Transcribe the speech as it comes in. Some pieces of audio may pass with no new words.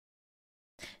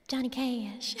Johnny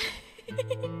Cash.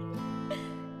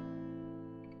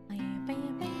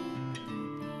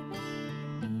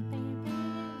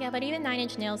 Yeah, but even 9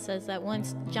 Inch Nails says that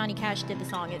once Johnny Cash did the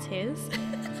song, it's his.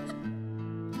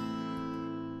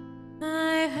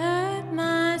 I hurt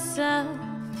myself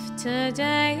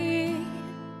today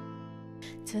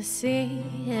to see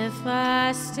if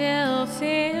I still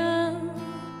feel.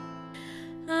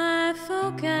 I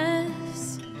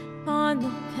focus on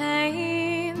the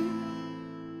pain,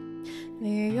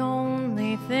 the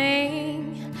only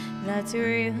thing that's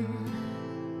real.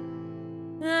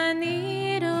 The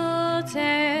needle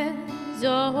tears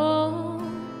a hole,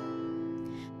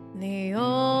 the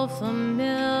old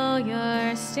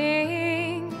familiar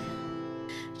sting.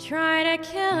 Try to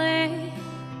kill it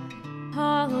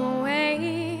all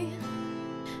away,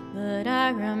 but I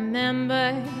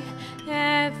remember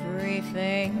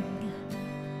everything.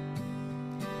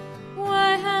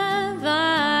 What have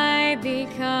I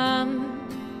become?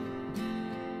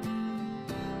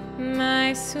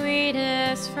 My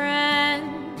sweetest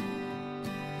friend.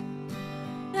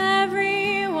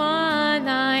 Everyone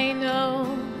I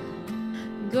know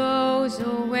goes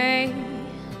away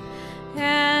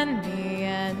in the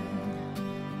end.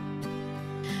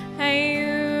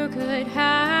 You could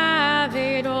have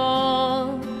it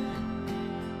all.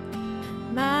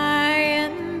 My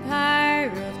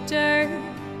empire of dirt,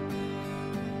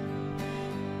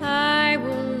 I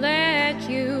will let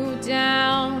you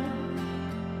down.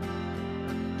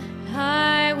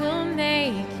 I will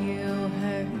make you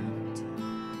hurt.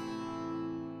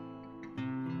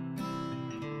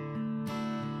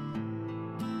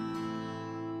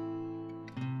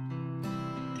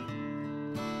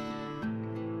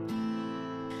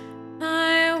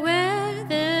 I wear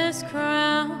this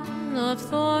crown of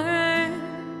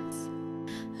thorns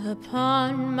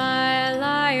upon my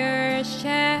liar's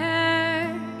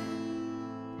chair,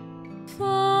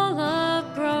 full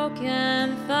of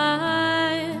broken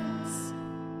thoughts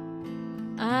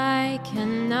I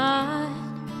cannot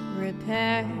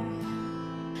repair.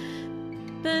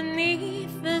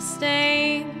 Beneath the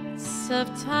stains of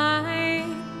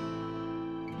time,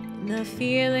 the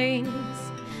feelings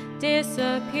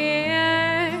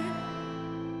disappear.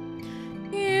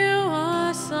 You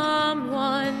are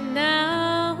someone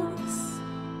else.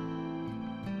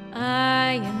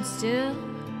 I am still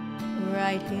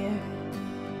right here.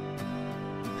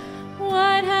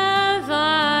 What have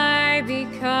I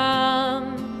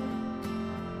become?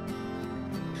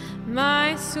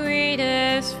 My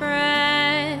sweetest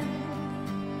friend.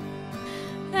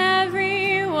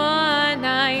 Everyone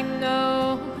I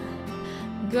know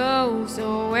goes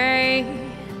away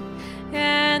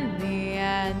in the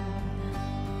end.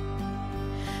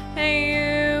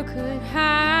 You could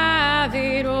have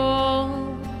it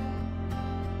all.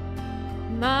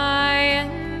 My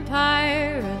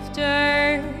empire of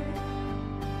dirt,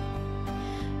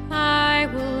 I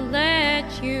will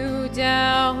let you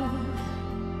down.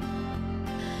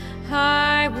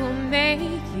 I will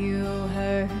make you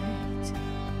hurt.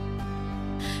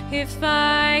 If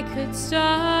I could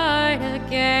start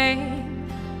again,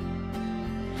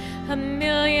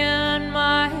 1,000,000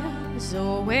 miles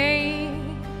away,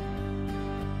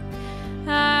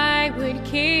 I would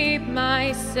keep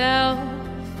myself.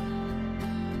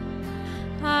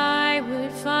 I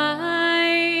would find